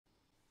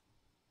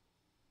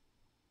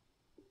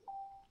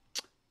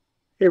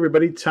Hey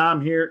everybody,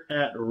 Tom here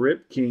at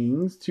Rip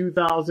Kings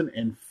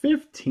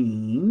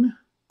 2015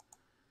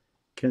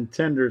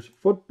 Contenders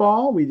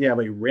football. We have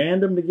a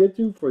random to get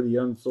to for the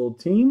unsold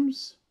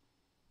teams.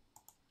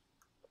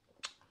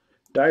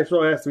 Dice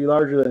roll has to be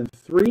larger than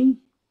 3.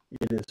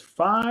 It is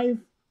 5.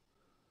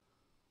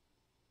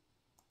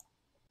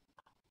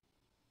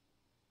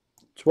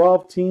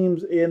 12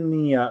 teams in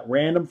the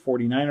random.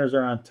 49ers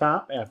are on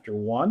top after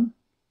 1.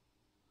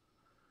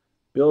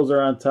 Bills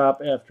are on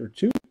top after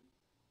 2.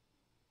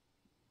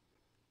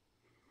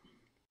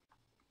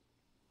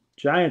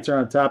 Giants are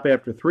on top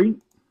after 3.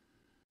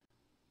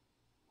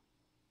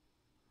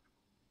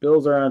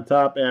 Bills are on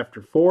top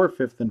after 4,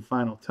 5th and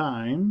final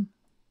time.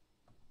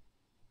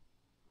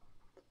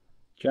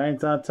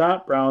 Giants on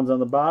top, Browns on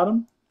the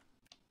bottom.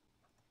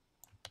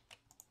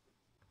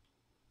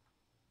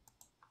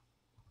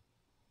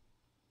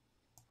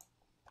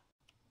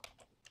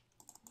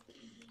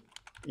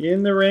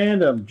 In the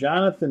random,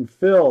 Jonathan,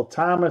 Phil,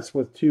 Thomas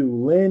with 2,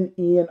 Lynn,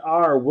 Ian,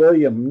 R,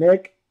 William,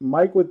 Nick,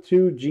 Mike with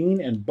 2, Gene,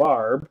 and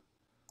Barb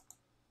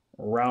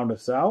round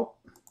us out.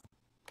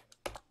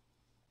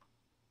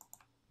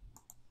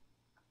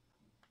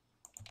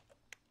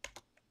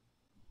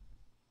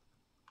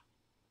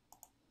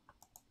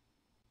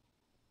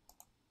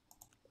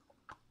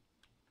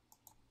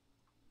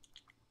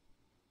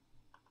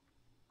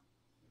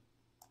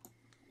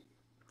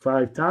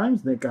 Five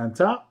times, Nick on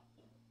top.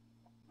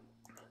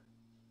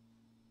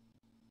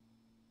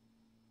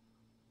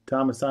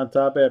 Thomas on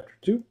top after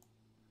 2.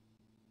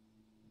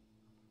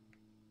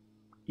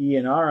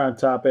 Ian R on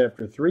top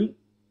after 3.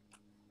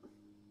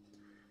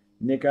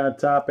 Nick on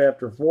top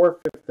after 4,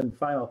 5th and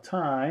final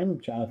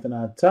time. Jonathan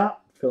on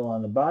top, Phil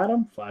on the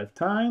bottom, 5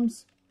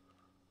 times.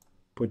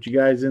 Put you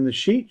guys in the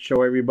sheet,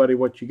 show everybody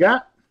what you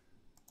got.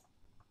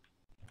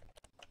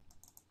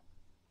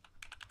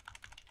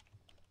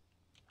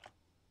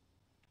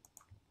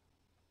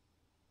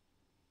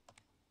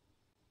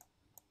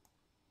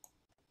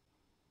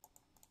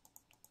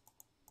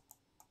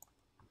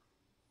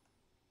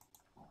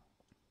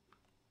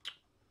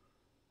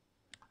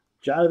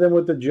 Jonathan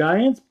with the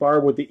Giants,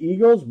 Barb with the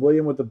Eagles,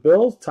 William with the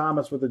Bills,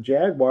 Thomas with the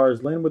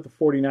Jaguars, Lynn with the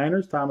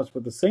 49ers, Thomas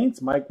with the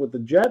Saints, Mike with the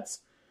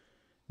Jets,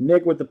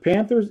 Nick with the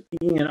Panthers,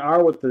 Ian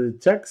R with the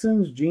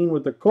Texans, Gene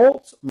with the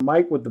Colts,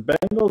 Mike with the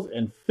Bengals,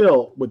 and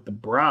Phil with the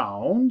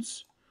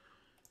Browns.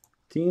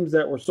 Teams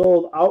that were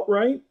sold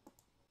outright.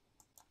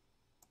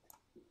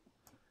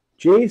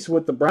 Jace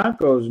with the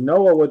Broncos,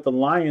 Noah with the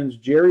Lions,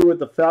 Jerry with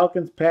the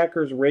Falcons,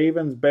 Packers,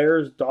 Ravens,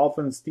 Bears,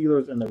 Dolphins,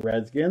 Steelers, and the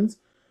Redskins.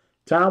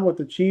 Tom with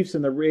the Chiefs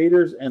and the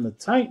Raiders and the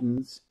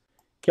Titans.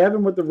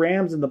 Kevin with the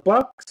Rams and the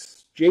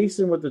Bucks.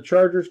 Jason with the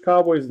Chargers,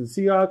 Cowboys, and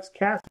Seahawks.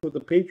 Cass with the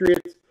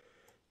Patriots.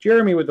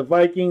 Jeremy with the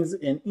Vikings.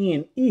 And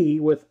Ian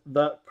E with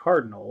the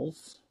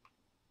Cardinals.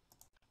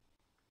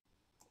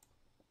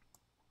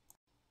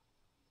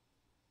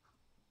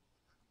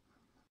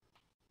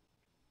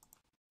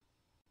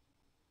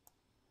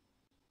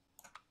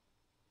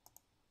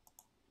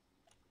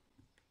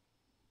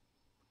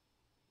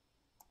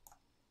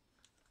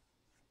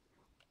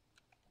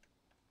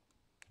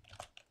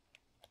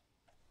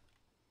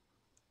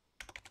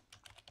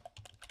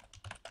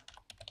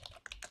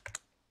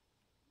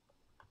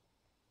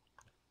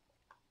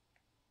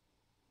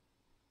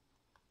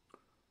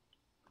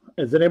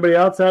 Is anybody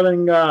else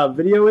having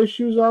video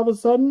issues all of a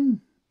sudden?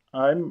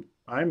 I'm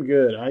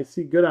good. I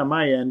see good on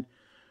my end.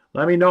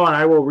 Let me know and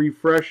I will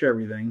refresh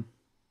everything.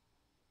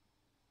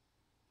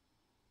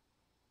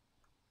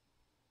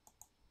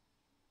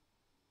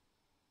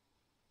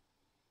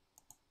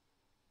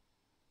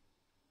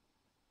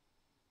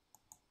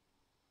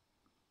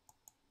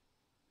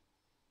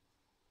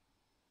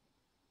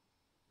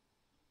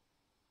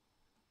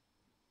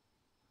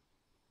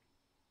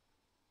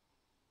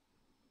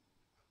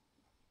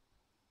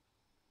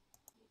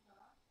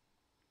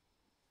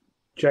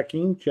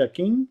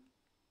 Checking.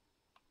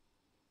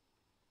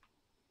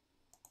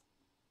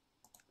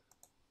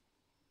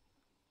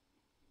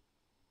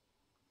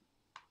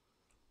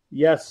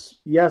 Yes,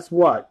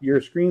 what?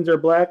 Your screens are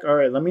black? All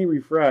right, let me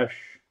refresh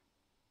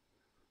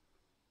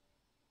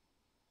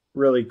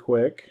really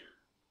quick.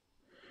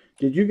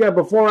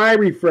 Before I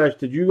refresh,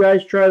 did you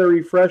guys try to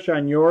refresh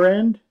on your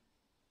end?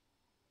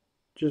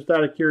 Just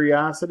out of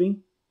curiosity.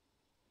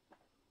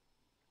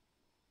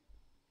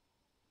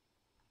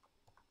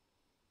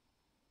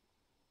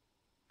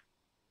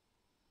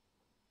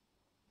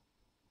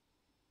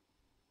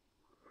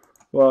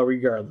 Well,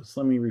 regardless,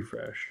 let me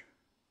refresh.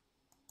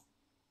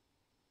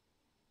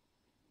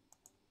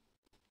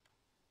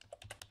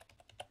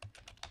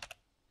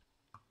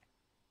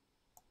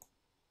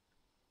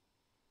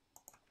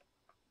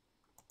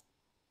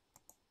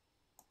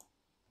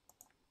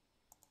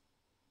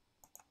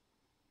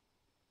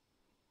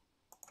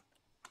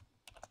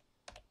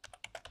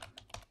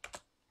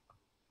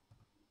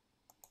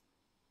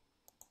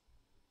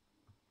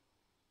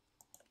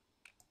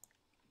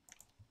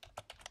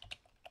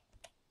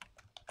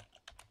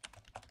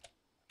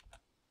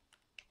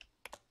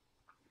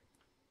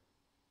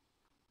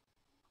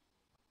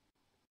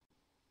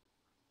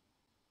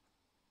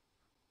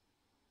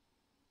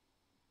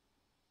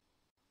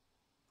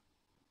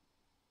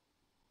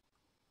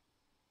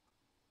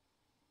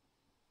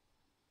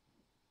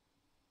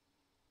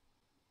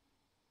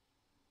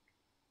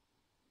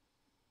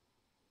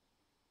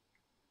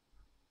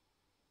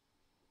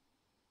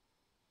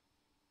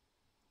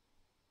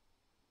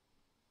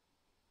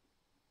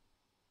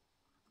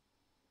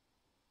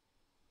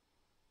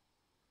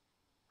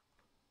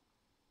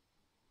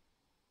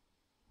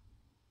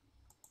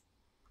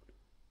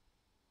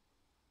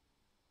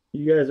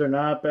 You guys are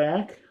not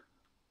back?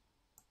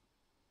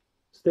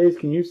 Stace,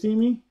 can you see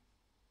me?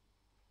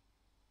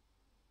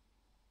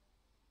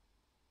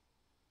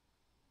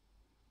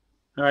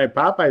 All right,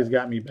 Popeye's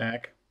got me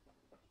back.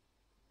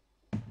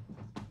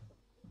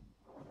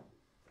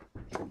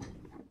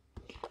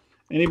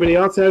 Anybody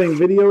else having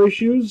video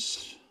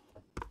issues?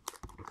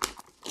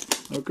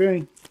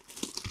 Okay.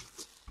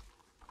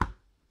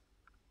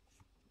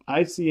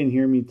 I see and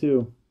hear me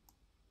too.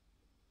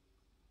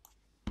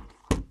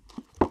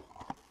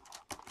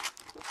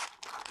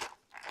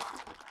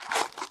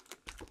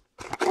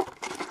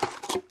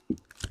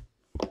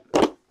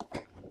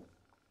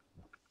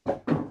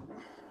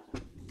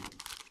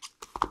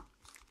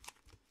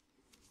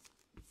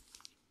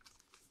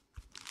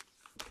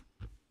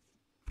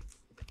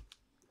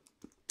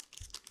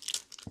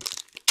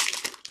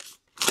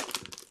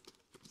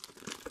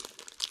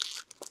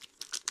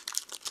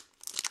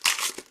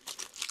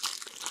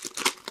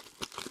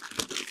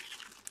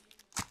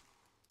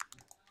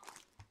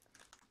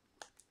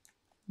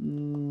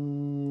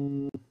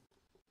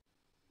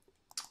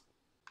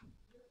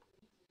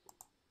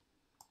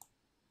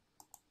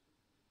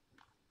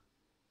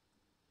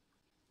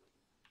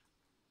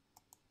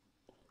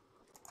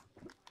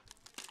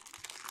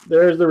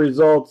 There's the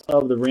results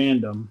of the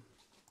random.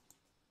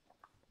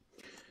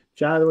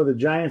 Jonathan with the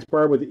Giants,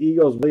 Barb with the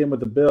Eagles, William with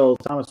the Bills,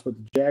 Thomas with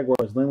the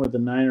Jaguars, Lynn with the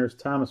Niners,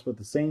 Thomas with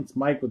the Saints,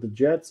 Mike with the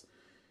Jets,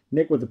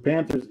 Nick with the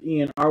Panthers,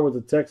 Ian R with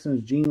the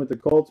Texans, Gene with the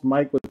Colts,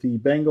 Mike with the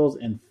Bengals,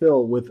 and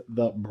Phil with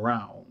the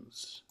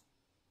Browns.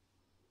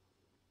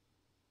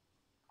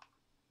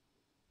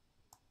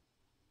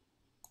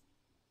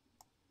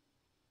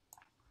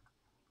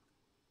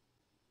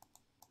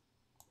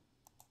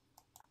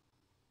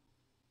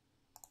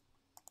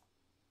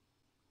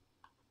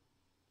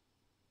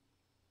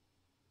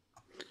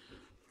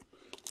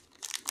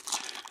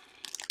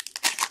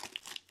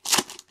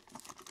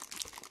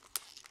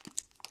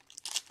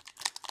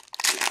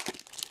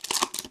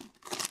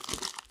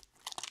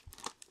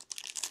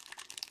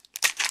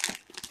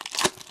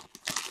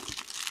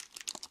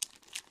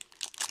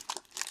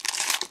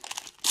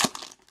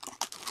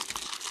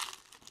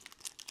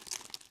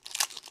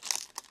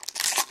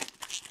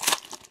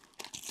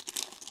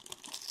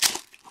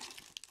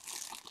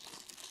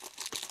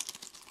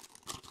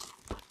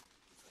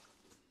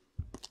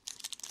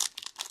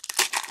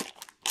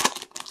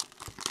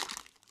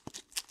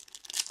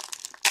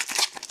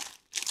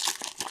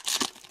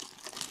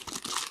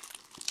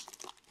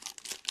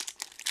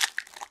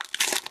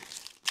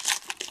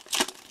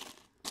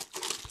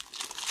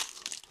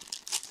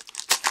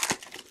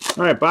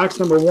 All right, box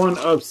number 1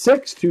 of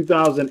 6,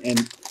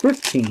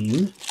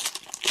 2015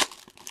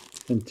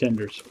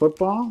 Contenders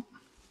football.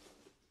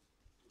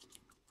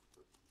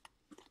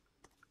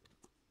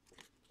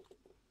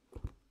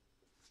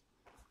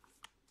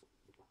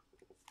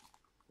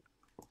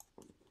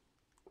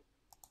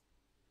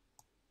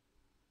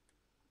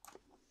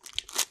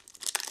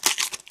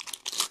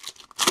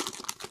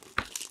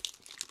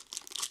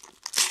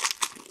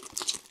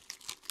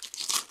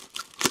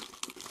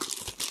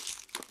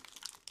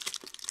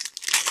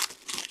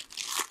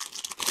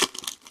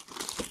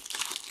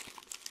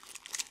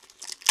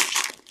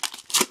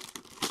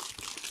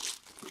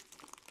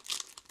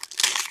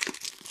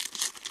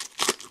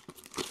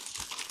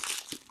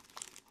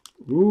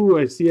 Ooh,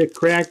 I see a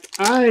cracked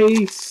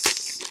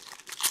ice.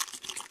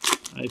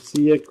 I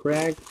see a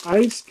cracked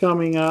ice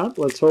coming up.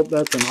 Let's hope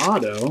that's an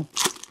auto.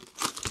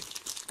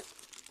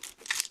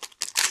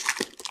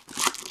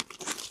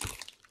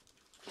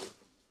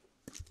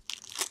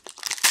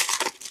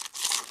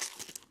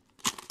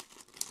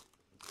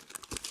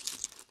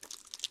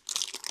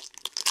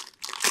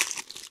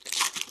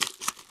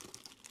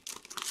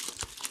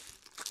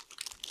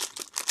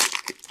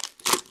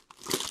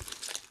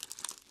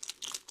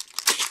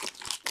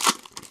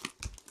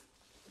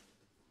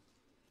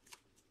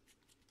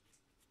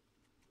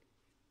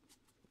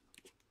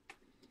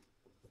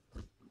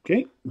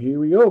 Okay, here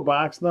we go.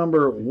 Box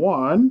number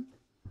 1.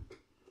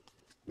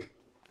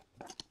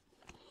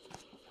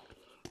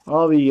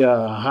 All the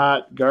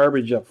hot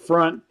garbage up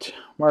front.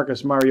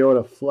 Marcus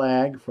Mariota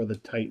flag for the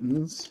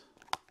Titans.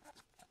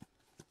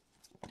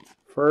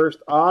 First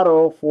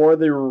auto for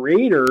the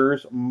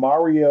Raiders,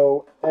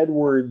 Mario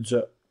Edwards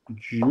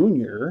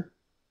Jr.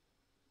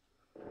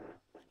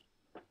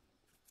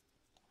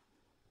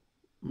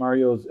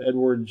 Mario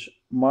Edwards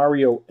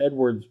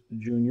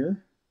Jr.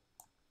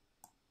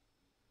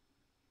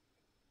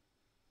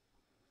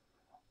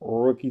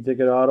 Rookie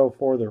ticket auto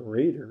for the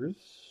Raiders.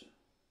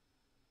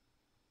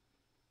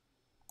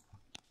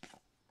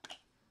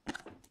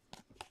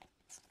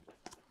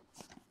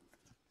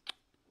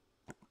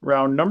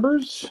 Round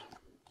numbers.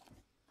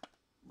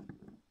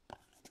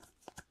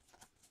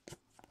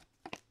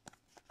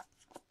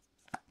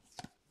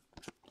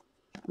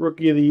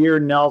 Rookie of the Year,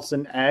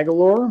 Nelson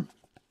Aguilar.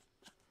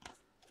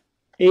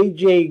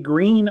 A.J.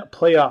 Green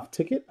playoff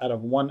ticket out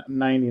of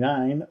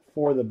 199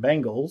 for the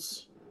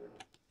Bengals.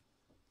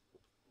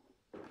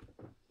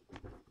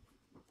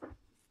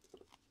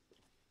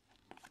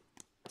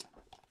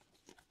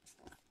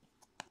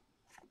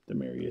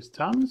 Demaryius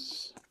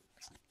Thomas.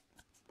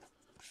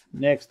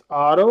 Next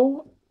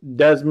auto,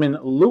 Desmond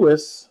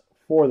Lewis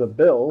for the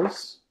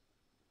Bills.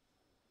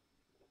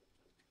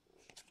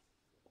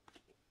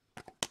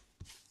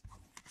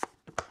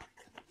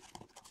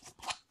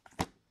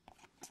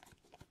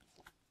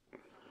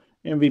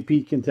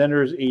 MVP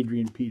Contenders,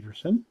 Adrian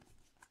Peterson.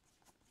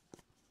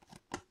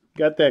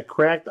 Got that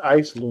cracked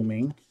ice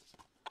looming.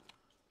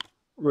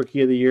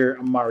 Rookie of the Year,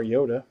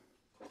 Mariota.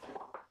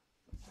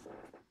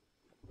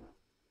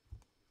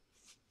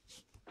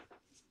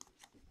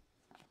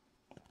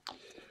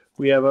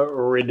 We have a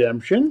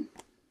redemption.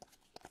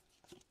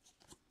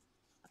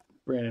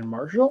 Brandon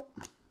Marshall.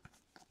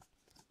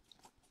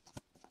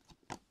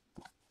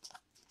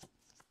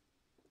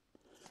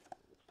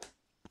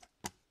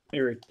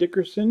 Eric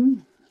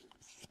Dickerson.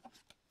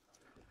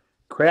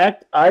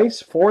 Cracked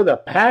ice for the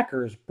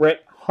Packers,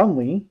 Brett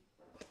Hundley.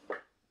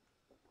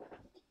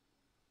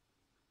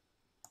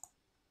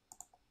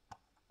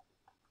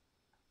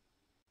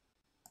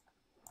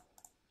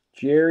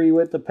 Jerry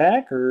with the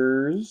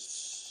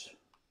Packers.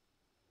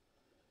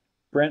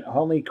 Brent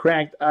Hundley,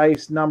 cracked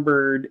ice,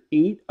 numbered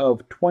 8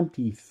 of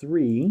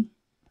 23.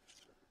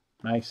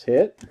 Nice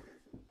hit.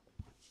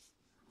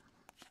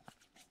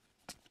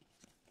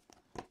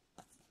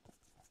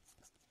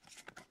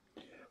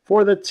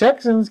 For the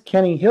Texans,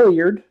 Kenny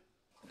Hilliard.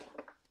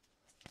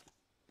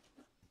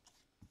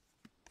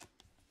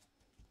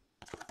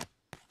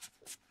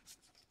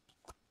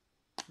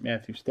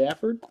 Matthew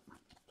Stafford.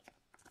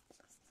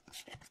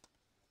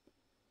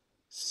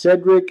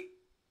 Cedric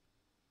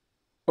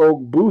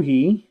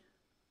Ogbuhi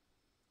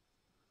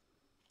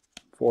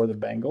for the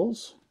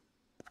Bengals.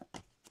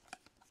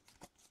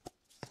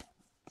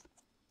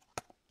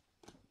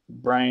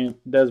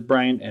 Des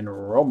Bryant and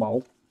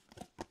Romo.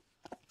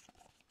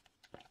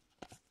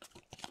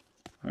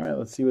 All right,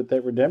 let's see what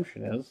that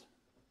redemption is.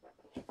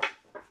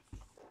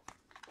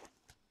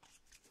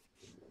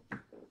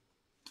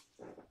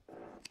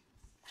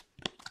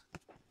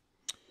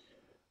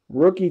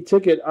 Rookie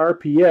ticket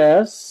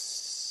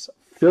RPS,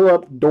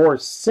 Philip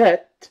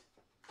Dorsett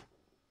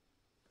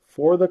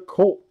for the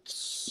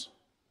Colts.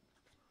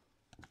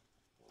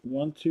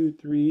 1, 2,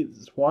 3,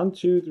 1,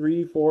 2,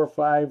 3, 4,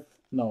 5,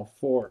 no,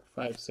 4,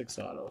 5, 6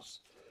 autos.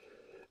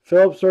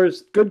 Philip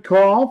Dorsett, good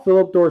call.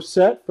 Philip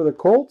Dorsett for the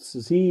Colts.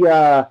 Is he,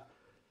 I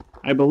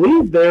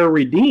believe they're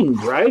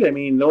redeemed, right? I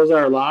mean, those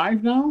are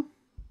live now,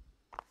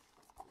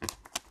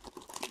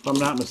 if I'm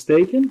not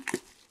mistaken.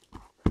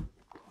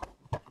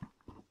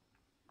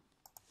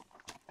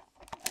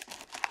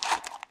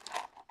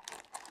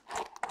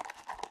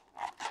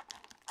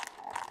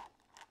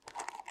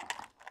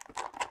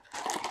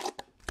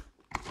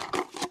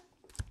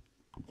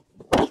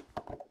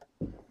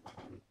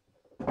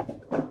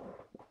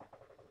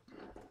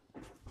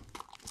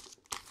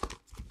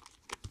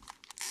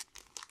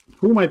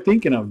 Who am I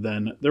thinking of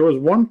then? There was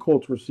one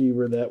Colts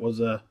receiver that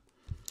was a...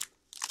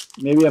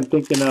 Maybe I'm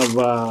thinking of...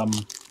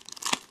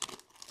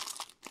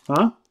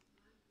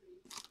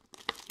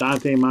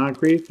 Dante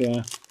Moncrief?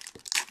 Yeah.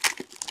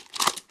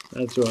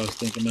 That's what I was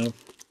thinking of.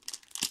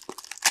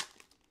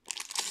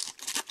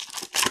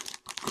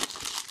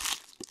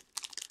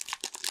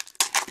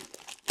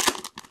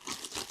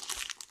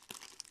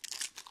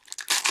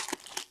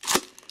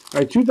 All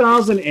right,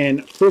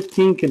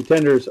 2015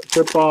 Contenders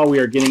football. We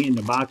are getting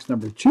into box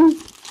number 2.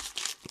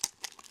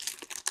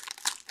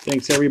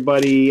 Thanks,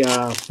 everybody,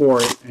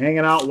 for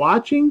hanging out,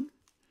 watching,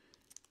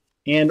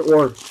 and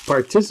or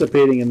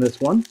participating in this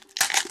one.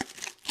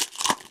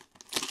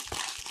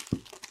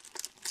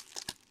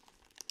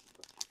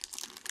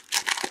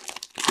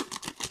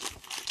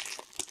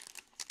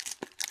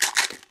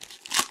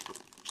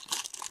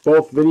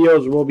 Both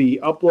videos will be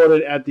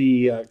uploaded at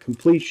the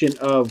completion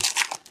of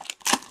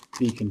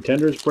the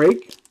Contenders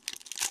break.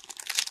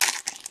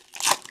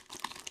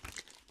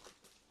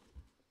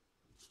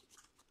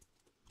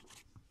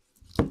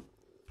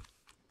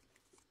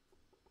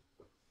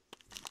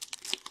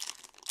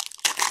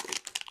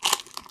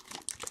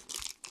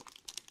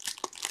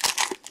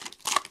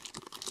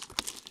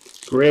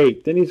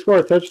 Great. Didn't he score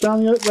a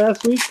touchdown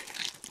last week?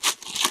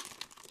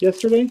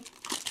 Yesterday?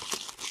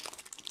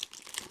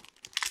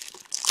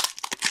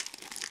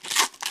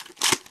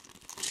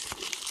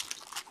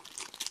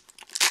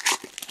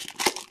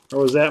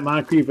 Or was that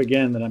Moncrief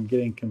again that I'm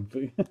getting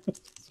confused? I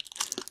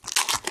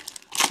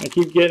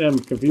keep getting him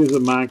confused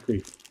with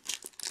Moncrief.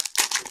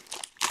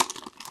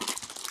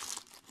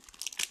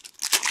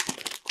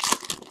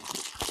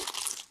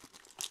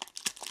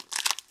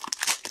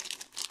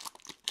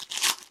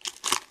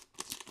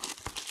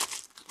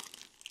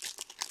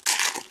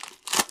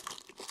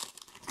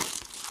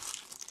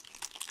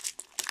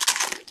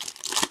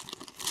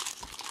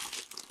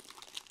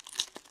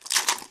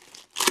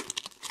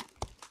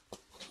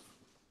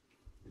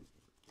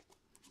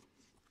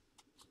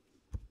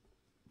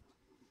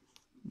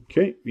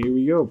 Okay, here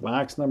we go.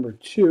 Box number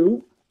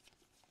 2.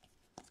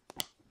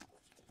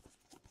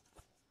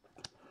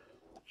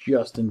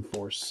 Justin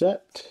Forsett.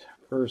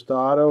 First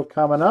auto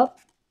coming up.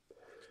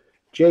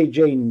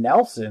 J.J.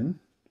 Nelson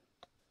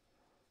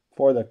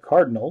for the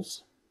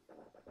Cardinals.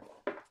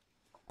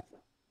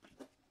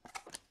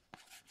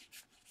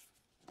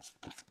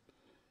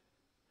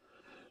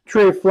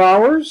 Trey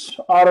Flowers,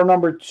 auto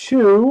number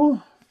 2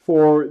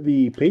 for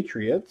the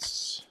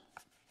Patriots.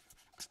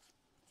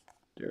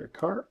 Derek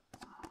Carr.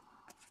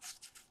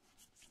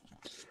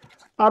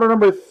 Auto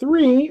number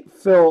 3,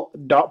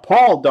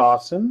 Paul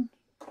Dawson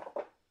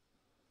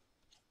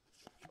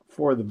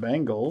for the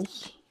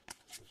Bengals.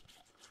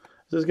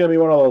 This is going to be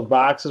one of those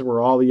boxes where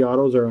all the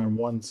autos are on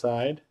one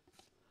side.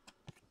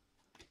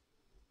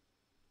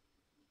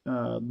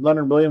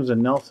 Leonard Williams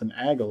and Nelson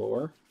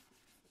Aguilar.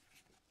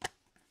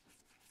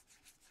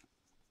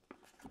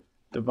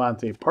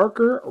 Devontae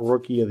Parker,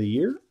 Rookie of the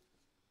Year.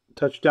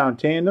 Touchdown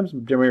tandems,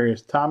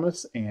 Demaryius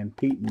Thomas and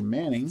Peyton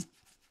Manning.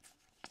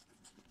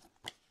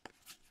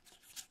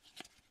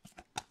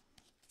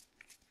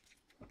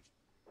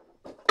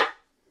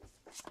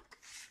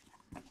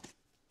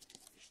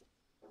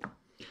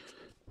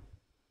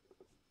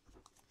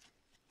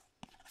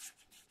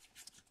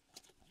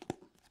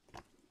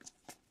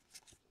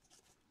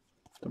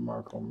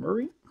 DeMarco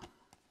Murray.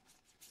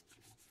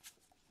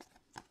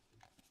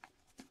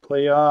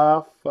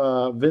 Playoff,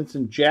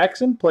 Vincent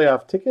Jackson,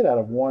 playoff ticket out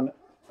of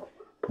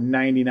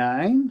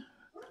 199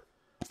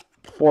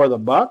 for the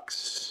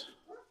Bucks.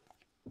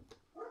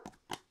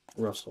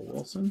 Russell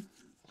Wilson.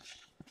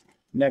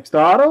 Next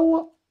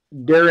auto,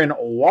 Darren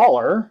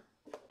Waller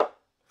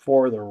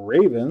for the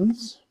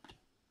Ravens.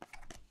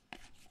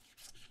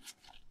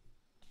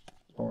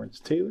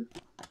 Lawrence Taylor.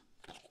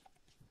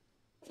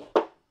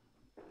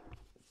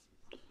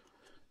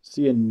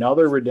 See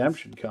another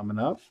redemption coming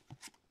up.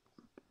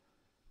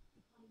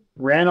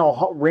 Randall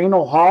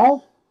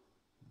Hall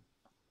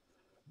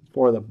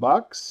for the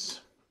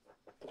Bucks.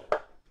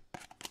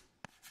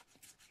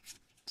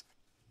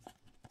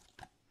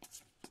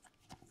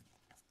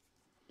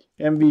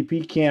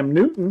 MVP Cam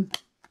Newton.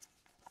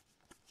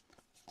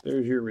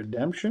 There's your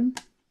redemption.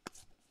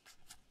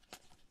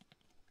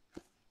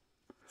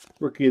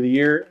 Rookie of the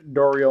Year,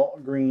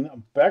 Dorial Green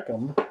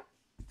Beckham.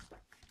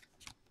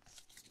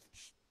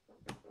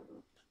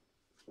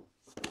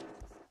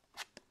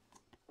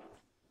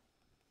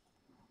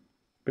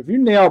 If you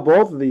nail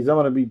both of these, I'm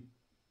going to be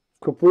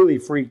completely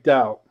freaked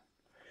out.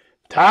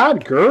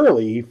 Todd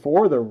Gurley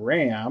for the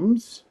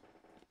Rams.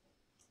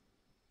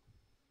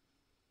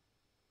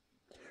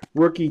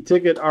 Rookie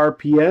ticket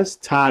RPS,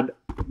 Todd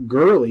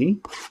Gurley.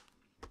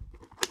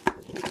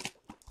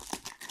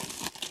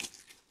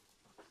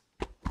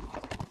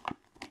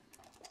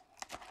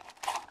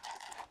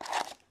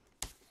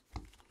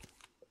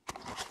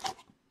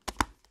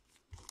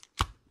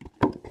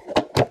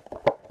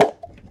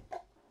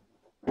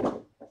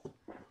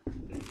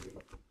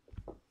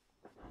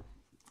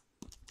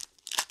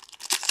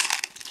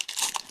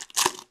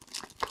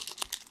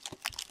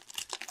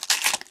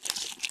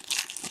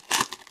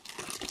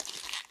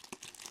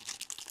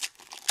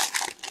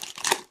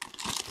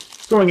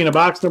 Going into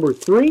box number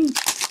 3,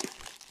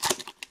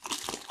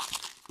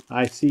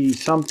 I see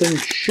something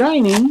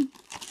shining.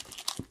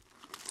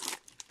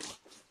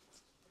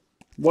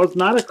 Was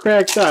not a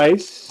cracked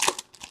ice,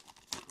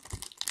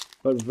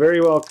 but very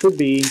well could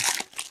be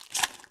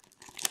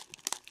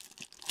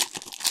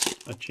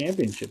a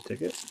championship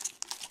ticket.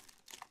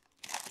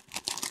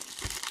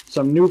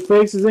 Some new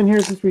faces in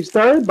here since we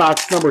started.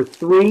 Box number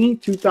 3,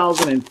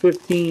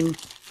 2015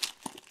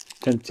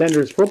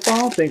 Contenders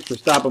football. Thanks for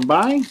stopping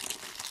by.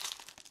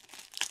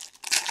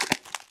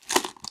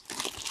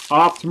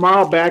 Off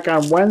tomorrow, back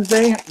on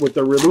Wednesday with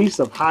the release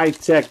of High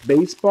Tech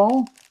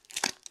Baseball.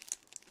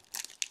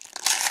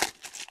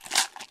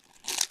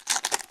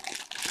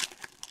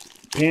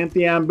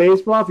 Pantheon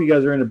Baseball, if you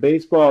guys are into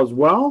baseball as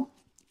well.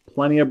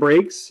 Plenty of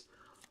breaks.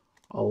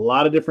 A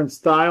lot of different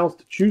styles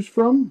to choose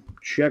from.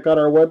 Check out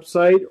our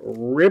website,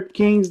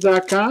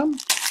 ripkings.com.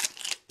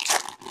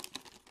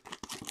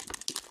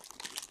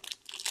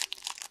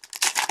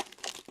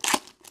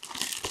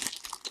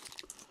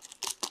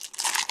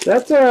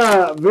 That's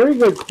a very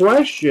good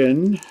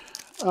question.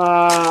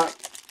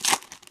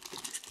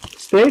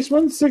 Stace,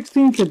 when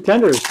 16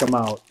 Contenders come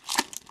out?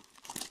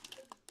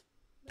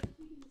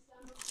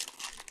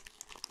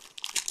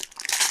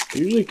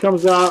 It usually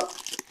comes out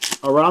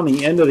around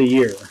the end of the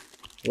year.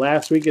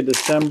 Last week of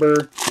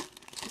December,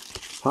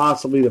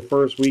 possibly the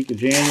first week of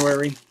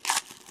January.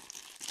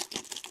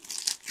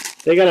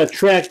 They got to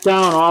track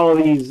down all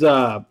of these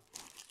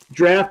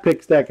draft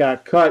picks that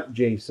got cut,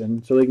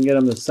 Jason, so they can get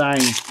them to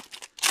sign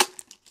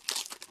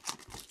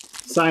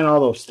all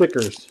those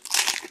stickers.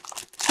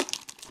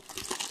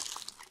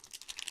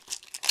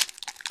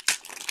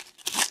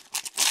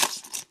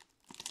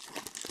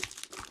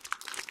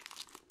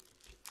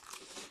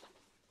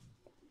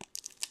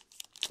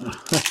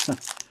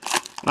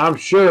 I'm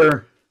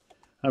sure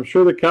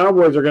the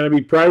Cowboys are going to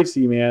be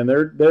pricey, man.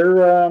 They're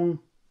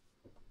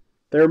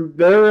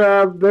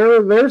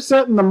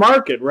setting the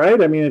market,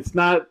 right? I mean, it's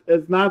not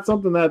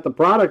something that the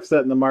product's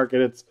setting the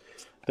market. It's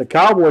the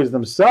Cowboys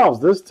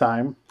themselves this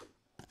time.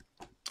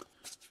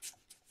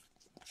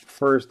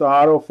 First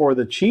auto for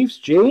the Chiefs,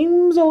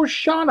 James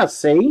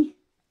O'Shaughnessy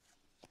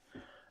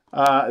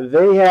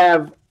They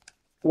have,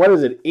 what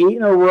is it, 8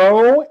 in a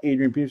row?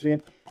 Adrian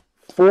Peterson,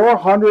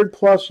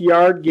 400-plus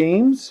yard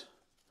games.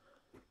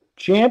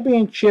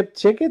 Championship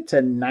ticket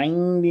to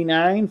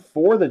 99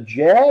 for the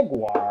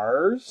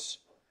Jaguars.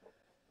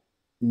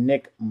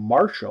 Nick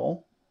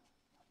Marshall.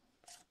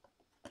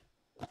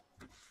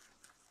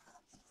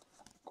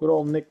 Good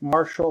old Nick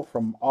Marshall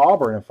from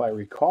Auburn, if I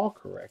recall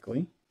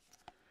correctly.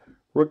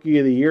 Rookie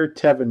of the Year,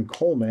 Tevin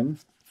Coleman.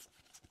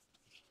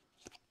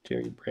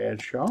 Terry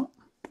Bradshaw.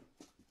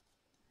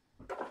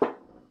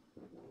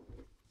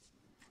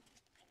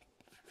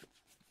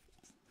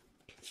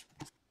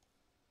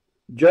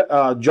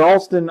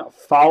 Jalston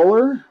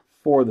Fowler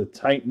for the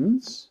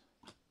Titans.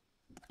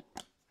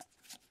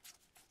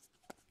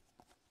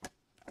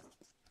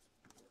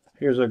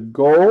 Here's a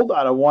gold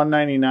out of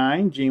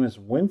 199, Jameis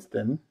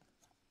Winston.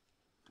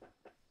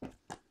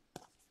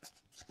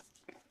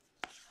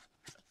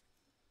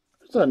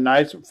 It's a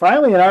nice,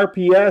 finally an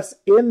RPS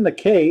in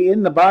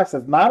the box.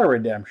 That's not a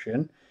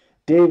redemption.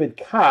 David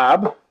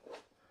Cobb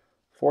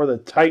for the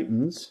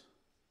Titans.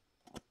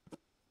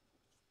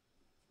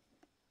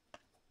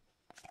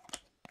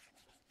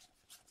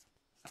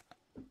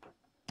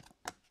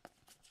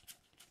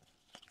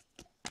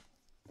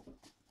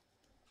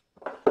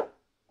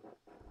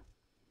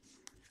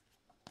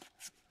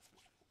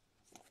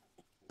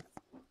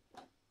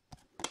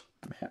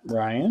 Matt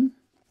Ryan.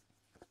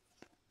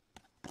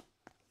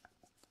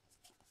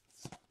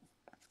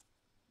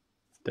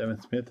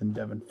 Devin Smith and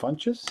Devin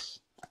Funchess.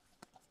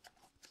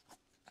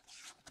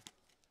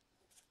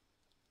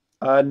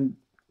 A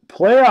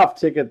playoff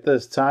ticket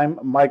this time,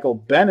 Michael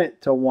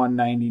Bennett to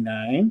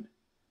 199.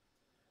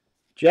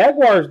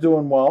 Jaguars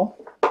doing well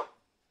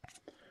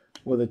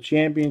with a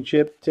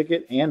championship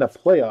ticket and a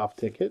playoff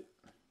ticket.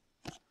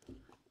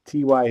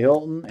 T.Y.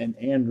 Hilton and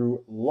Andrew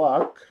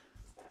Luck.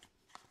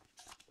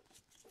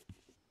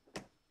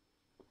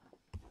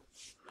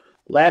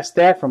 Last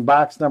stack from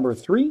box number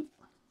 3.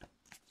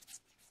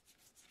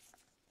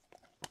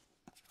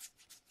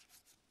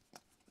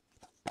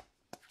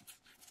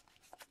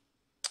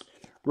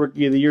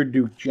 Rookie of the Year,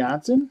 Duke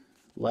Johnson.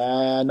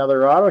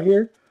 Another auto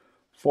here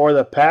for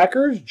the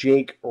Packers,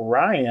 Jake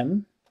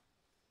Ryan.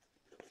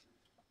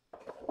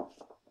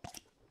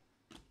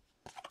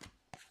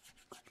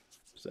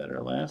 Is that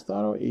our last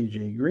auto?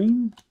 AJ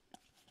Green.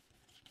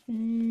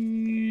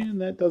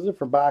 And that does it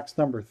for box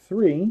number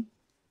 3.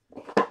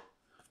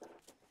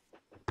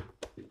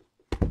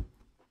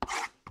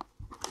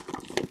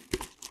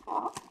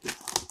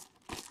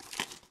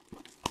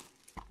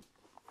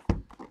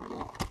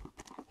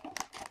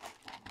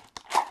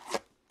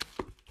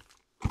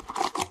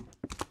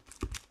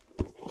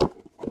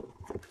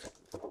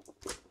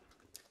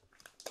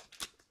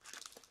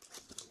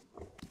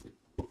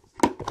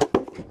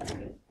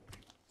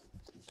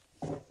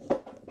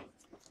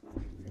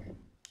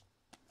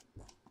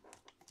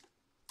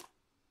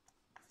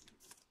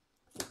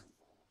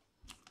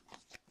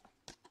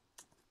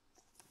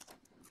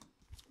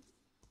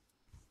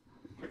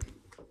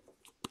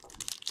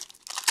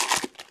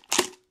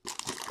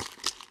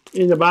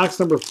 Into box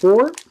number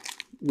 4,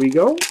 we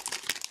go.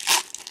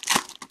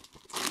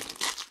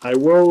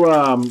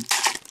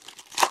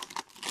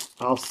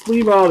 I'll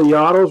sleeve all the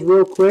autos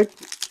real quick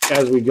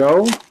as we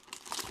go,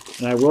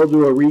 and I will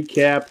do a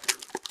recap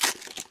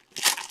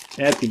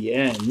at the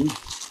end.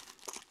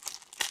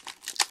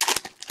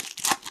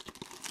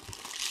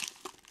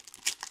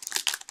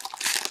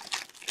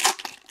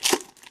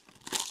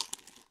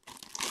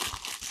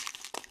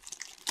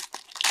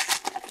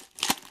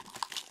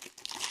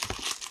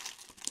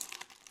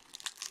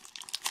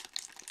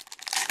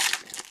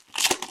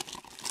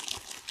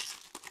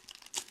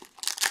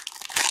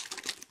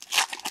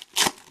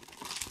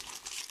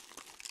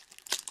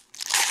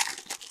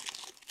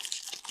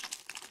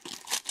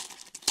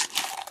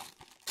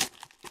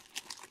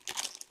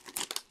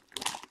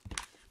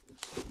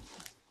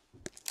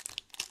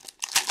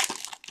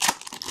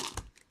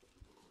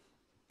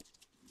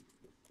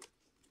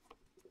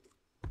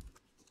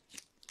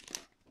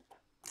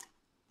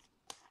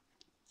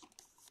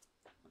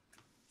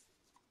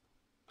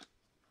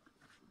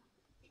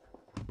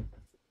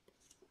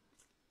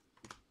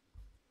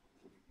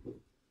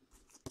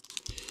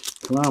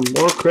 Come on,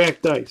 more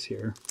cracked dice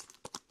here.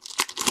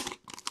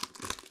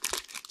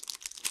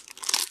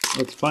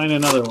 Let's find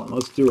another one.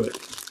 Let's do it.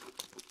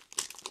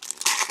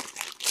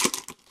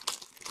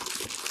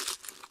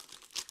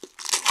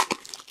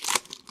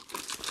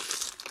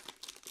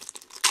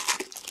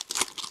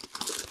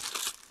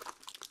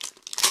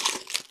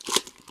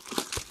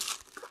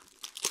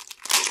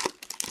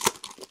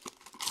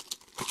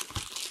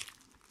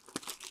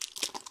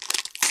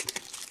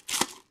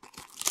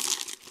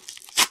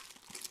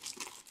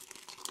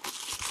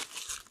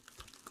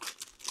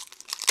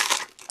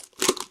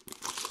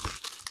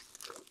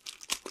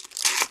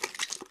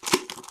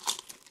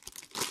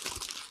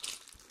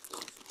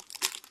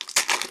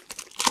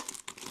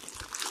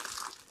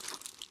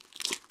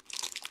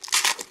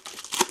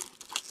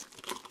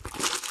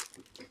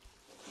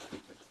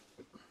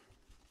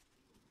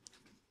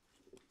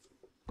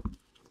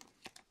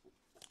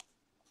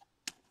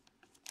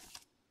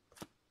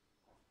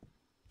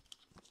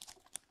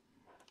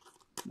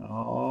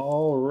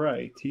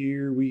 right,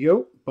 here we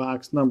go.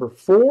 Box number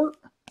 4.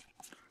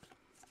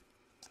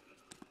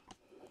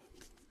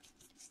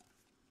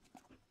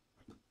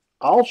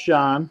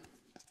 Alshon,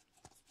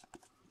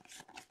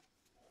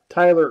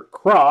 Tyler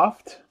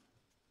Croft,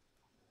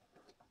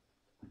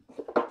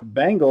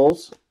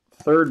 Bengals,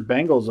 3rd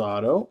Bengals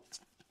auto.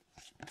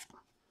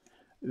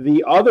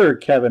 The other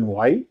Kevin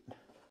White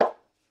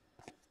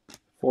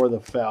for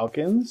the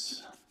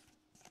Falcons,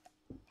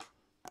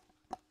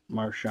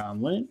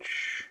 Marshawn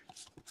Lynch.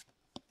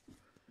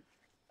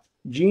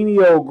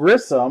 Genio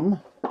Grissom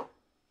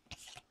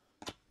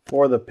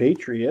for the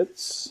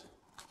Patriots.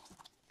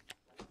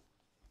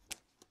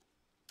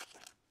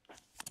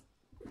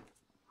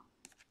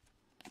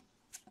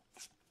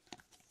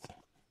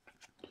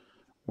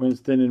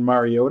 Winston and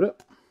Mariota.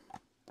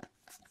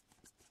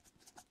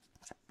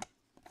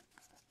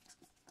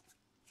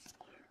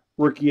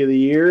 Rookie of the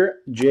Year,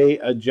 Jay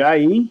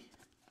Ajayi.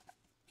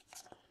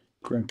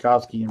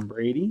 Gronkowski and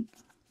Brady.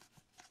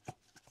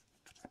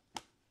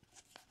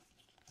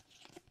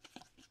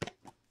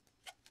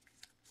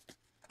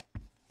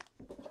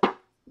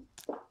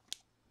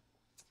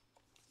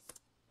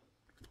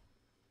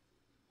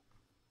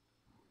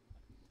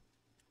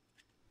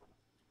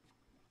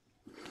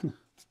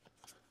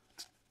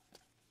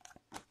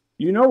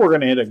 You know we're going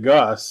to hit a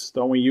Gus,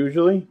 don't we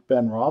usually?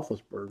 Ben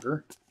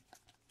Roethlisberger.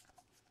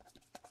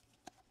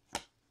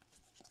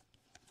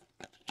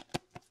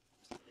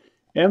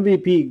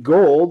 MVP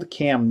Gold,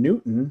 Cam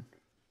Newton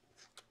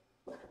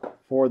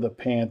for the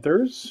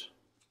Panthers.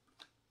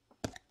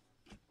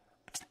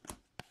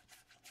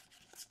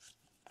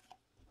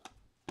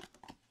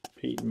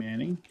 Peyton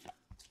Manning.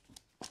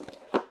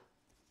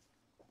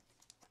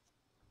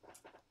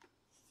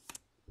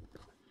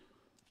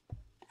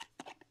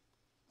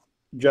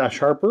 Josh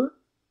Harper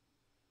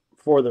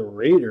for the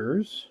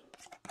Raiders.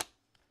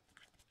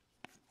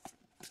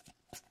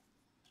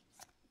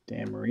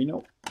 Dan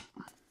Marino.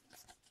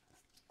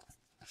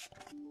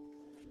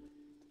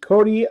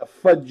 Cody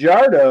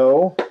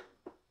Fajardo.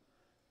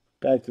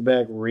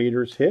 Back-to-back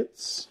Raiders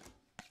hits.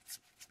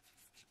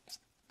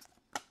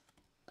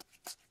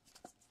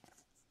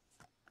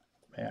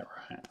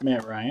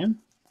 Matt Ryan.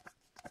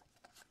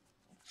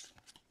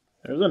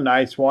 There's a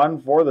nice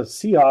one for the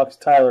Seahawks,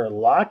 Tyler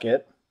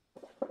Lockett.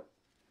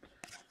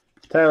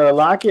 Tyler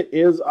Lockett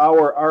is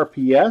our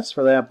RPS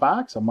for that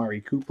box. Amari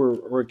Cooper,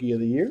 Rookie of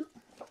the Year.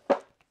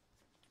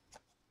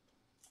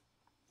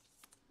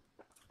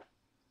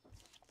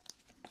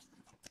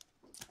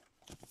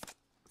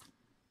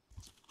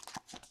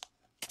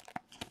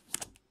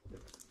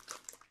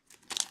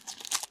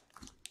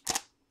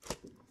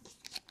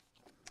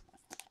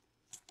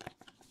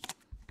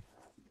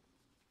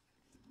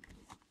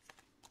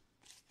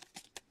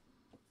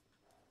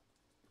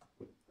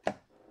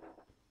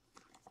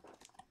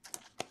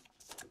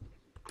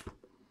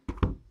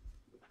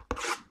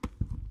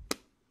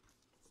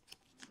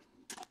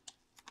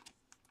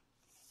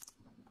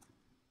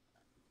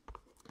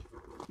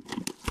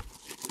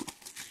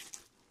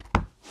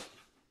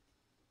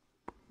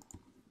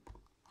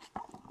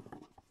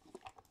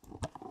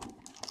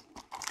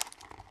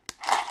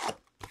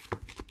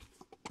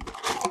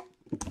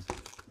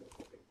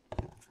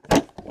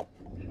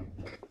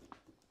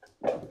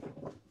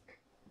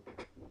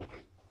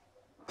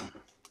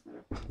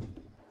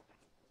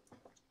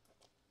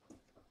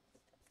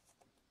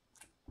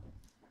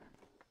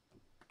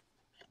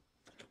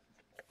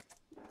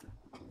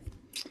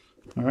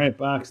 All right,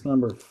 box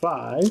number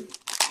 5.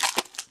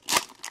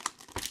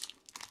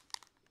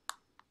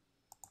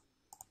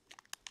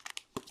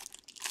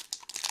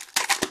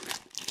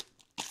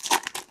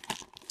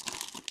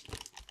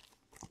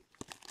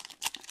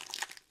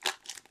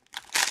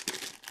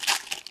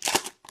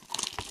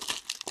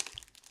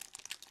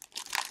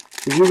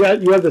 You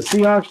have the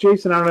Seahawks,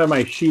 Jason? I don't have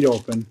my sheet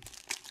open.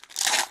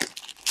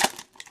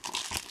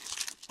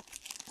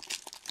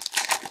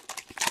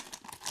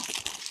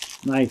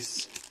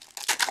 Nice.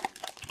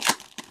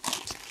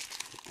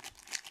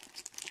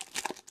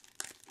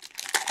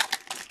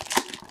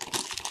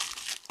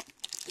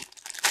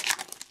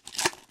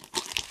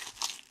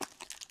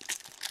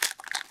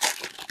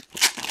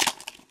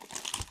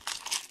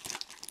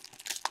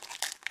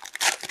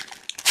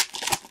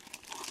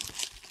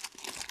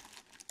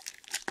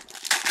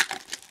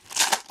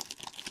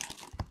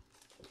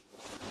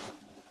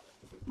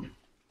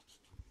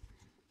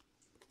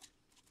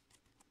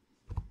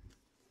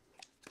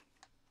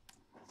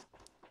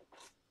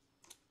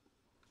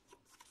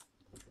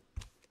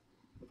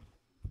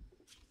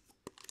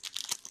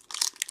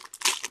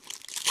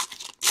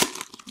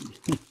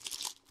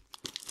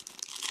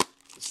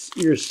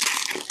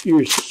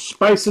 You're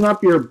spicing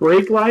up your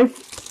break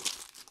life.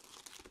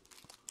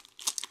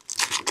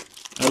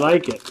 I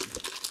like it.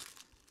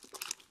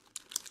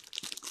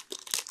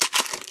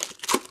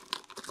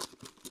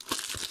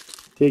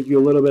 Take you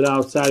a little bit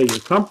outside of your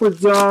comfort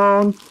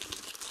zone.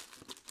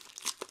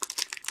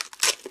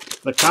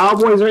 The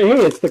Cowboys are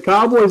it's the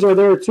Cowboys are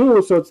there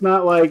too, so it's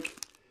not like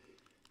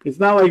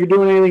you're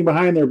doing anything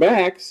behind their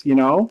backs, you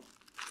know.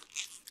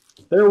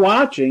 They're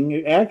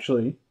watching,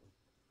 actually.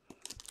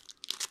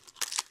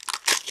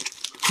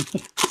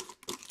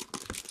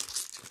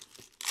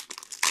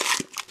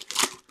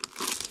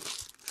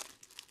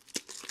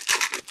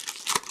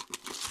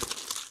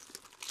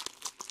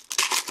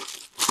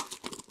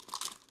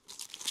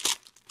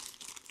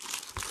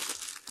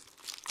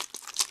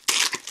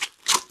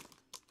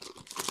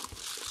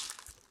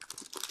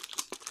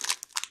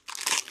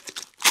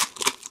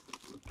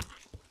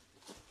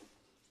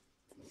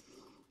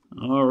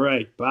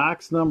 right,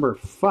 box number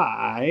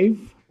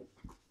 5.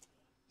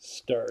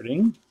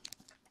 Starting.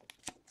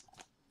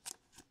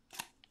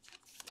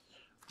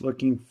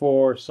 Looking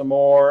for some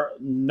more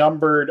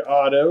numbered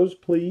autos,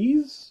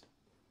 please.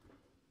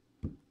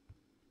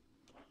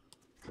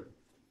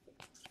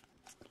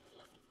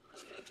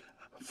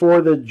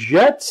 For the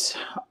Jets,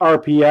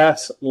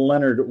 RPS,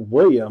 Leonard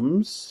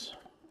Williams,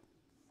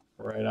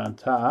 right on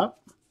top.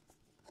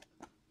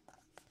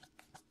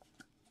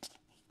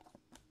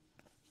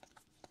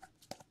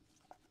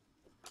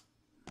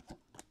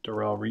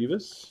 Darrelle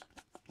Revis.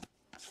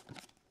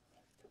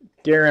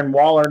 Darren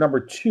Waller, number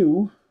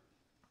 2.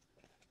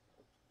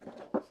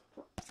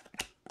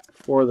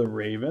 For the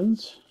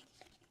Ravens.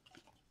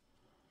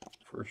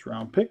 First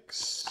round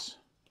picks.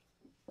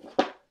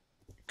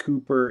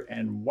 Cooper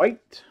and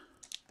White.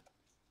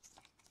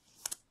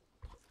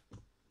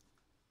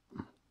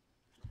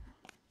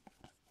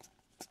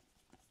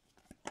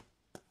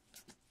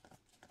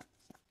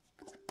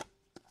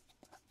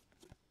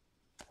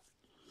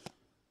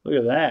 Look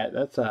at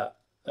that.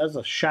 That's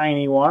a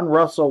shiny one.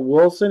 Russell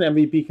Wilson,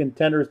 MVP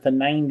Contenders to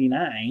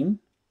 99.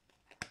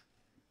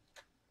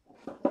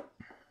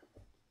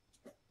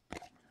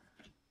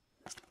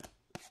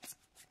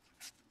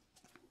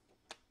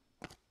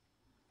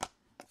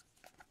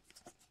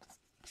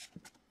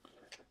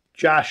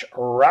 Josh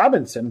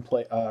Robinson,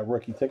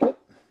 rookie ticket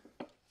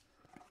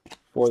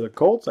for the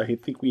Colts. I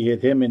think we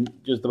hit him in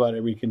just about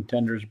every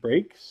Contenders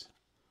breaks.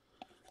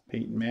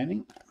 Peyton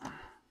Manning.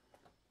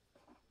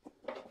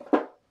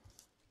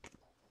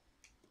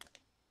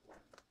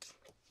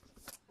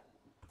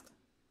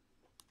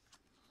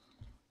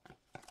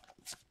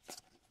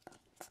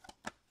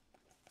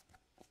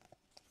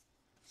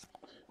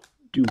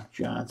 Duke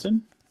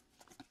Johnson.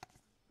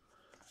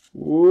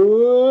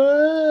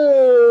 Whoa!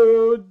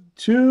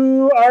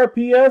 2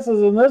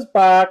 RPSs in this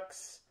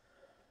box.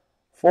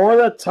 For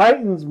the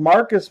Titans,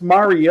 Marcus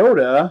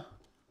Mariota.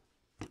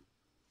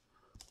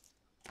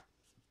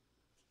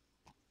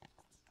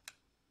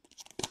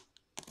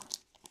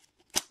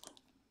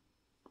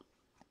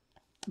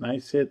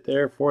 Nice hit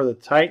there for the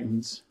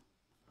Titans.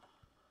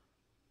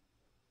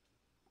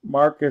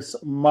 Marcus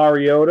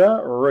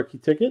Mariota, rookie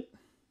ticket.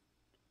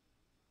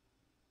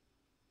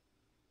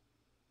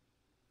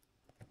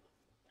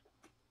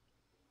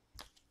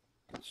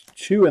 There's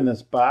 2 in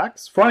this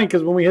box. Funny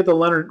because when we hit the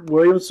Leonard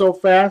Williams so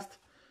fast,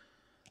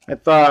 I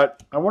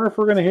thought, I wonder if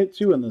we're going to hit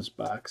 2 in this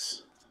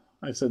box.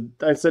 I said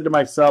to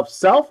myself,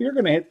 you're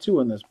going to hit 2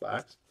 in this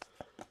box.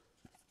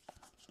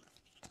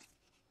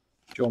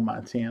 Joe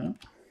Montana.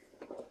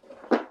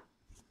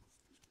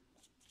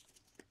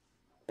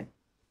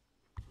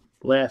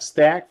 Last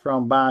stack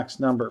from box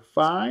number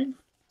 5.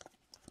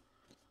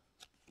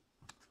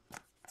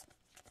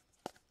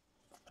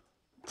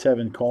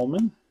 Tevin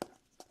Coleman.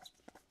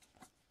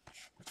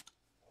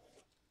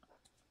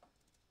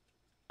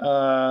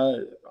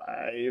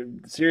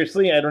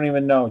 Seriously, I don't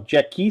even know.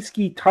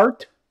 Jaquiski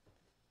Tart.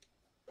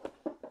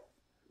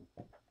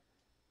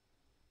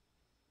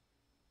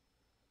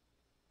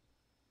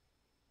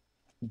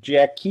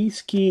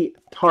 Jaquiski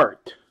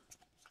Tart.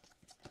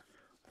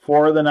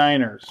 For the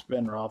Niners,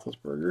 Ben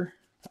Roethlisberger.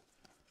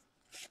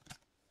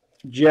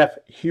 Jeff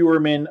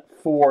Heuerman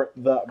for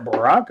the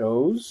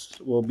Broncos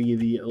will be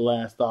the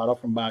last auto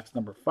from box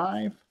number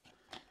 5.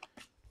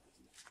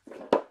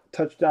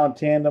 Touchdown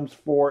tandems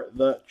for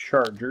the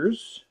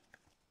Chargers.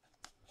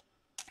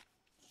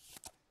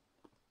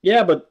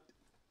 Yeah, but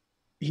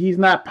he's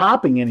not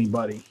popping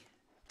anybody.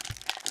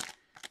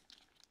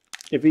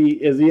 Is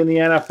he in the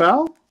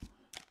NFL?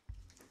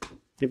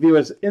 If he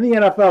was in the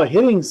NFL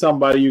hitting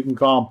somebody, you can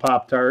call him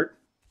Pop-Tart.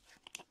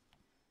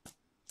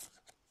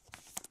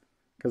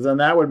 Because then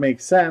that would make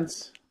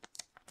sense.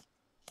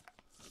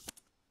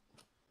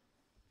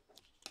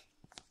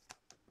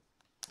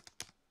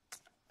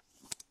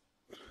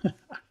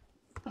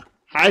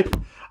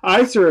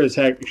 I sure as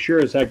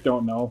heck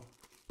don't know.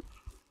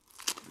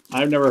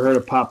 I've never heard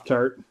of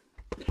Pop-Tart.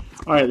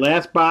 All right,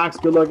 last box.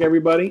 Good luck,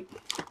 everybody.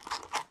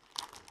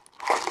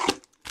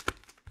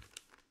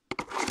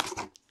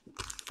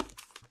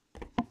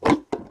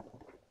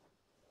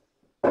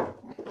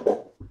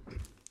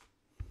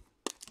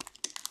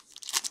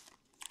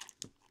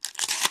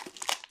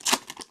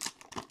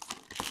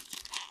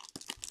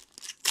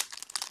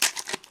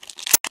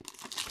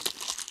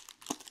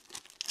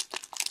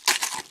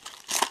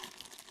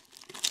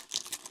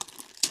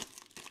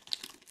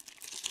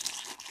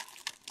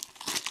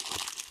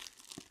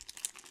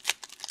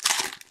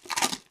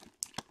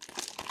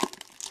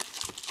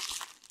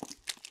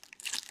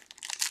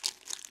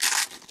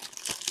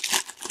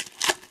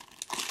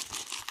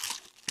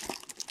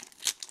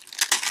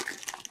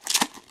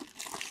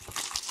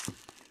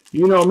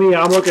 You know me,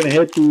 I'm looking to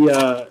hit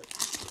the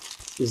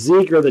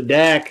Zeke or the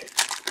Dak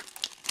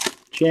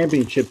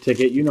championship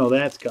ticket. You know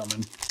that's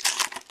coming.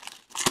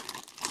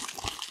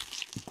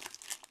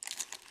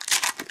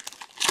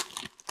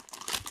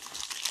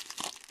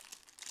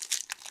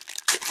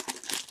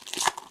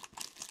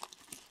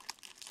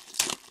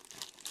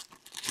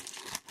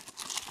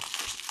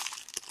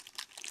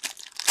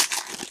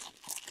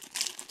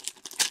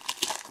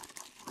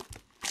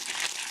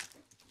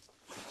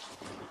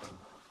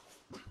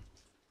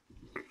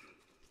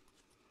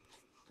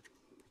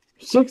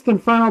 Sixth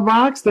and final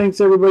box.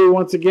 Thanks everybody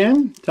once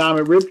again. Tom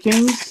at Rib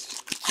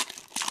Kings.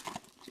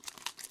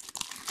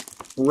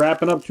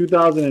 Wrapping up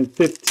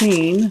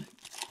 2015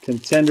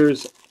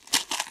 Contenders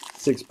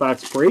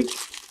 6-box break.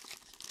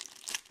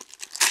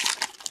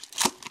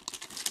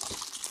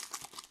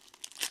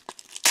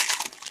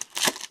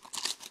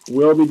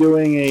 We'll be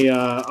doing a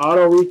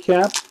auto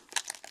recap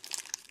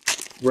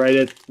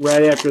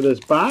right after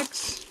this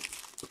box.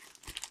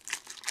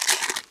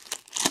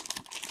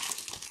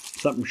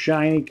 Something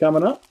shiny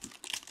coming up.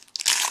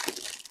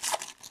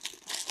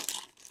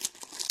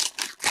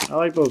 I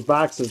like those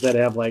boxes that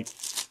have like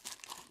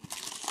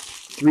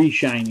 3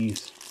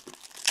 shinies.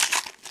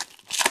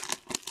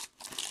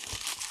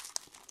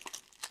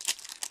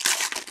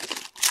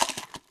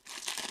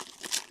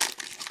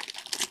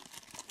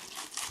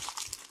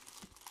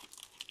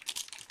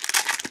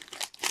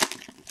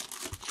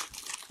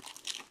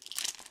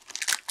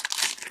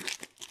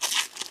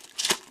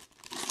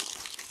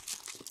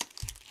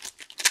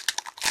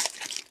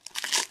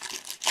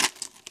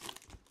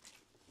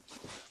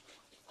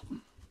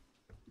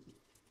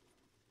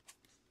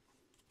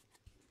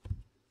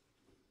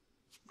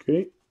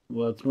 Okay,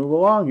 let's move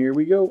along. Here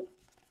we go.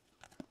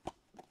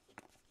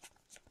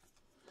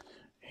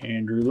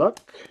 Andrew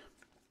Luck.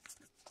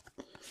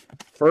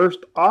 First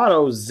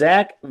auto,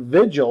 Zach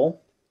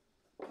Vigil.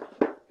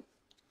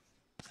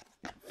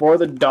 For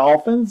the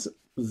Dolphins,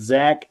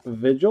 Zach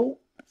Vigil.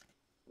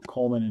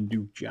 Coleman and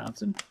Duke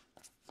Johnson.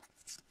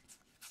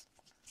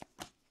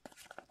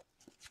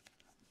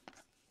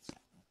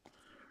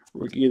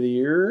 Rookie of the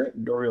Year,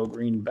 Dorial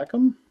Green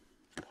Beckham.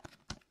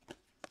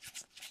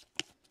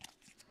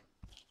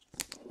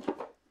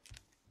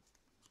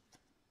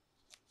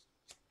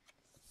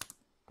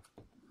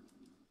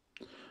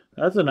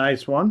 That's a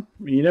nice one.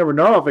 You never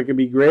know if it could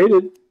be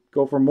graded.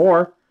 Go for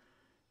more.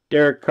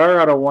 Derek Carr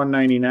out of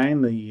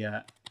 199.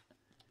 The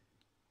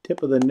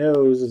tip of the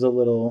nose is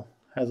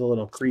has a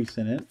little crease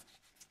in it.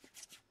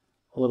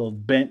 A little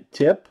bent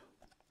tip.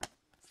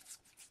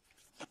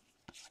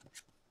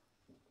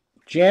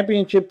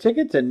 Championship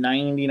ticket to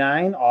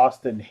 99.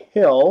 Austin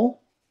Hill.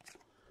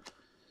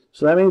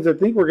 So that means I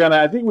think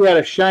we had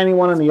a shiny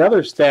one in the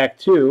other stack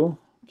too.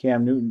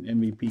 Cam Newton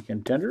MVP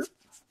contender.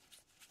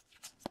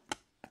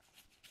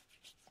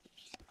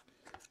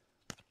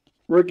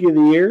 Rookie of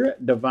the Year,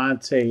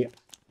 Devontae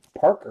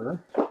Parker.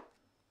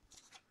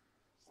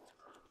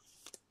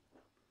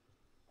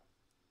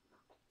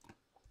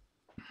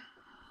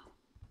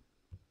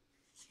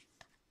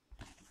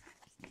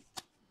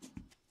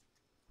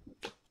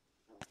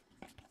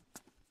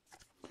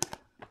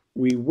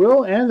 We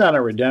will end on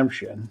a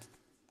redemption.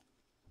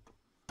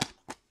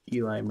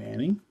 Eli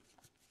Manning.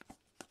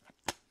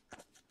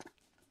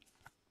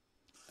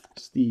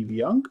 Steve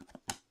Young.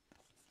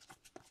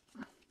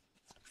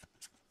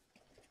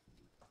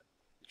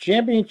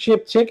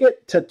 Championship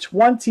ticket to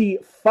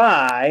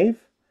 25,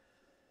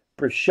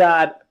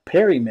 Brashad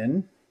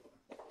Perryman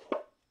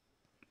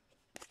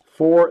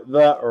for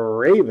the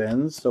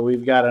Ravens. So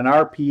we've got an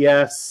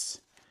RPS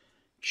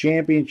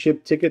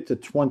championship ticket to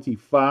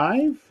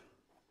 25.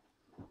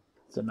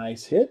 It's a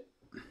nice hit.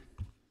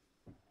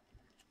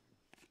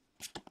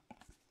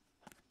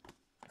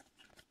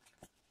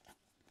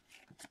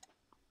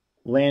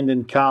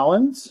 Landon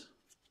Collins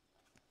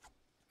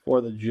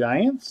for the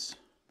Giants.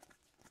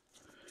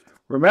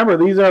 Remember,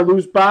 these are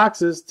loose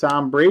boxes.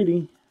 Tom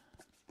Brady.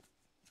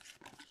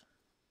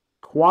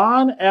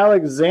 Quan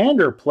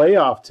Alexander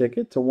playoff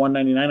ticket to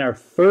 199. Our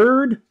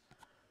third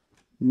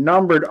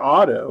numbered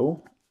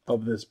auto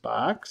of this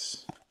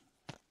box.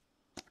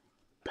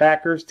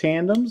 Packers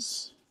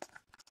tandems.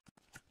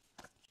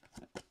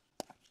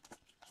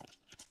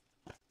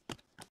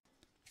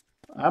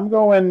 I'm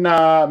going,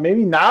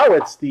 maybe now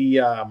it's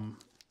the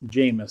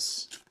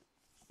Jameis.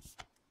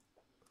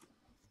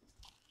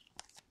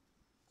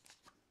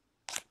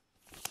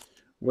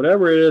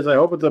 Whatever it is, I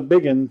hope it's a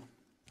big one.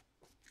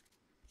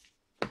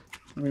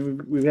 I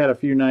mean, we've had a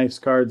few nice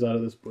cards out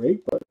of this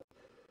break, but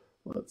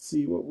let's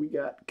see what we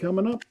got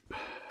coming up.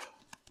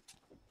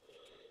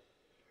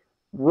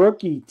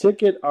 Rookie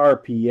ticket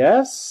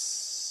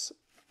RPS.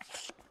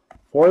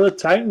 For the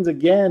Titans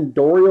again,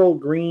 Dorial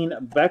Green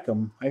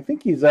Beckham. I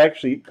think he's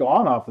actually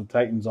gone off the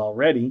Titans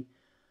already,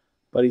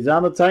 but he's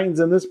on the Titans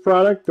in this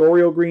product.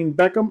 Dorial Green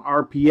Beckham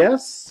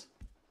RPS.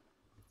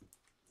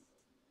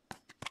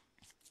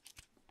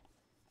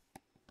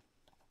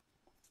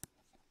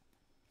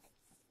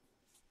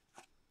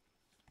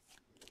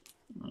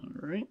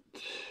 Right.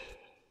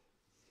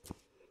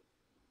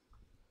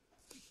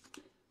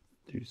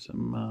 Do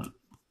some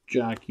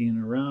jockeying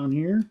around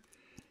here.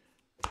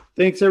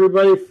 Thanks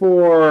everybody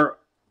for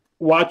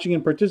watching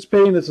and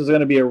participating. This is going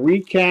to be a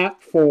recap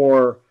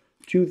for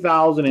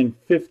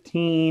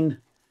 2015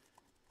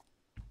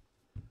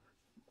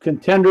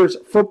 Contenders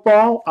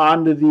football.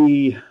 Onto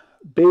the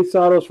base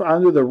autos,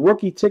 onto the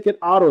rookie ticket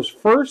autos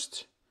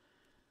first.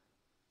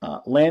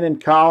 Landon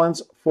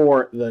Collins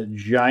for the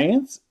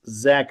Giants.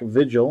 Zach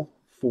Vigil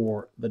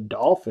for the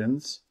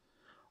Dolphins.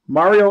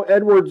 Mario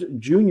Edwards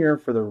Jr.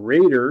 for the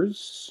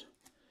Raiders.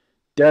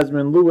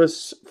 Desmond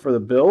Lewis for the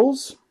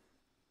Bills.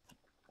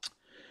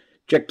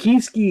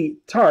 Jaquiski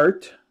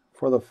Tart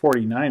for the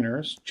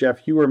 49ers.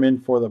 Jeff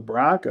Hewerman for the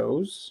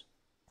Broncos.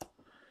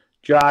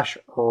 Josh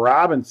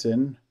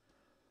Robinson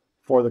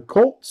for the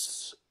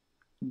Colts.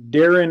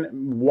 Darren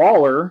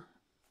Waller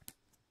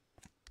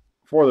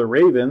for the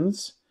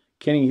Ravens.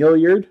 Kenny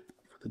Hilliard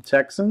for the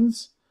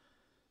Texans.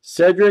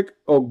 Cedric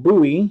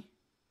Ogbuie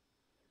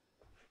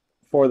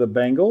for the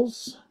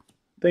Bengals.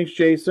 Thanks,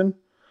 Jason.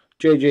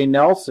 J.J.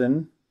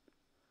 Nelson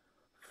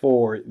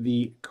for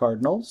the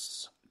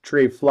Cardinals.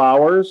 Trey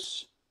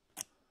Flowers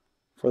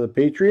for the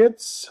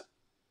Patriots.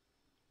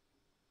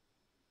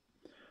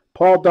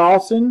 Paul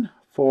Dawson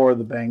for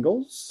the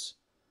Bengals.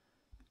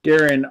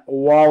 Darren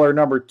Waller,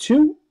 number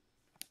 2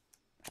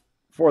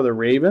 for the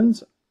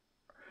Ravens.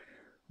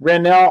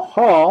 Rennell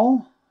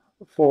Hall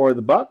for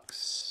the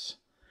Bucks.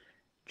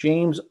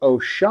 James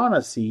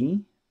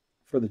O'Shaughnessy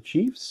for the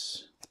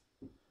Chiefs.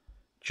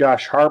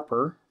 Josh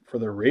Harper for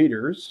the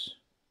Raiders.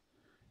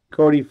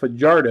 Cody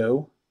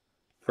Fajardo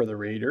for the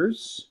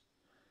Raiders.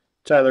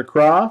 Tyler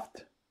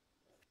Kroft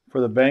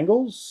for the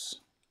Bengals.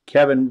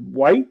 Kevin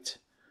White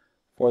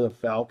for the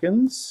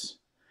Falcons.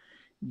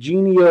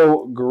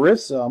 Genio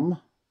Grissom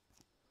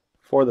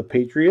for the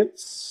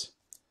Patriots.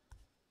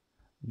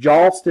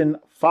 Jalston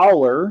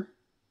Fowler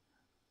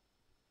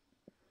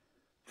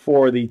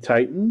for the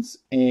Titans.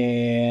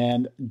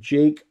 And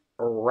Jake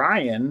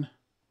Ryan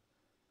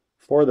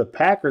for the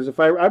Packers.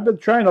 I've been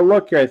trying to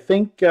look here. I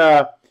think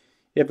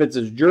if it's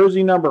his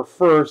jersey number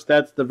first,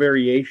 that's the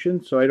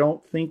variation. So I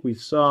don't think we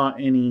saw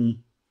any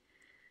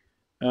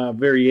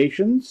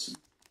variations.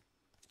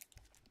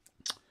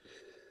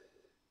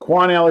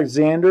 Quan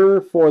Alexander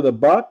for the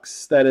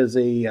Bucks. That is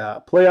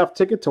a playoff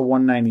ticket to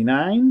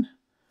 $199.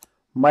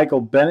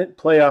 Michael Bennett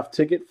playoff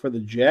ticket for the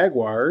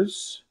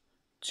Jaguars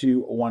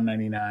to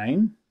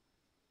 $199.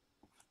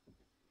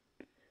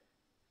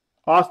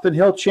 Austin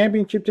Hill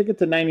championship ticket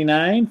to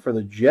 $99 for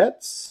the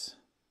Jets.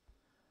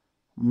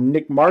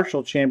 Nick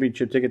Marshall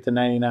championship ticket to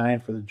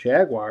 $99 for the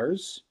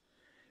Jaguars.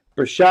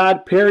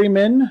 Brashad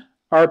Perryman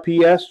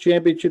RPS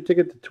championship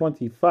ticket to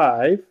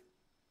 $25.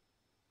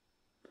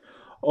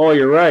 Oh,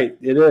 you're right.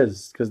 It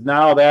is, because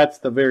now that's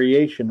the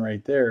variation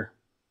right there.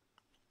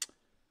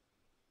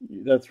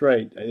 That's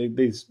right.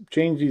 They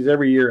change these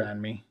every year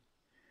on me.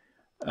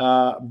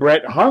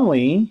 Brett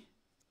Hundley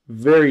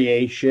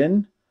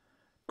variation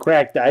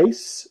cracked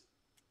ice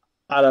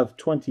out of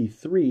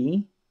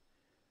 23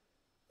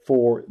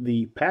 for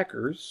the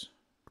Packers.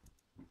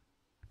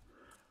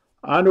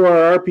 On to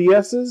our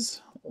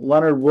RPSs.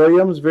 Leonard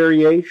Williams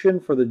variation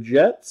for the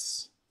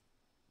Jets.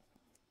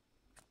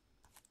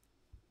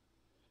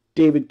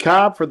 David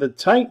Cobb for the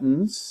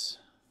Titans.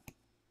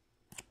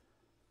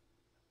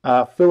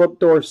 Philip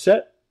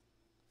Dorsett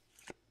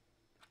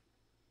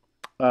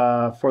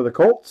for the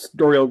Colts.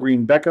 Dorial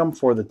Green-Beckham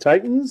for the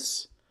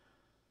Titans.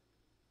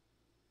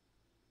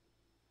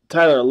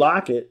 Tyler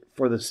Lockett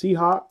for the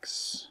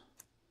Seahawks.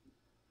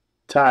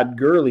 Todd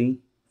Gurley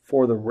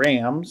for the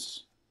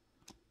Rams.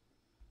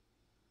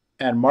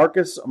 And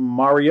Marcus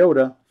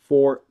Mariota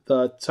for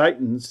the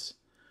Titans.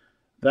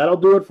 That'll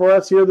do it for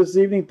us here this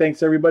evening.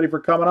 Thanks, everybody, for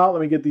coming out.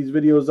 Let me get these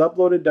videos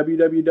uploaded,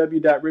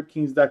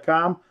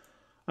 www.ripkings.com.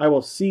 I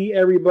will see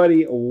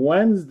everybody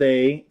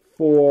Wednesday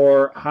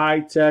for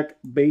high-tech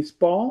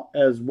baseball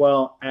as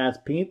well as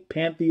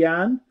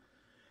Pantheon.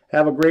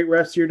 Have a great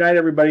rest of your night,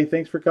 everybody.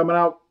 Thanks for coming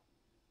out.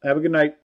 Have a good night.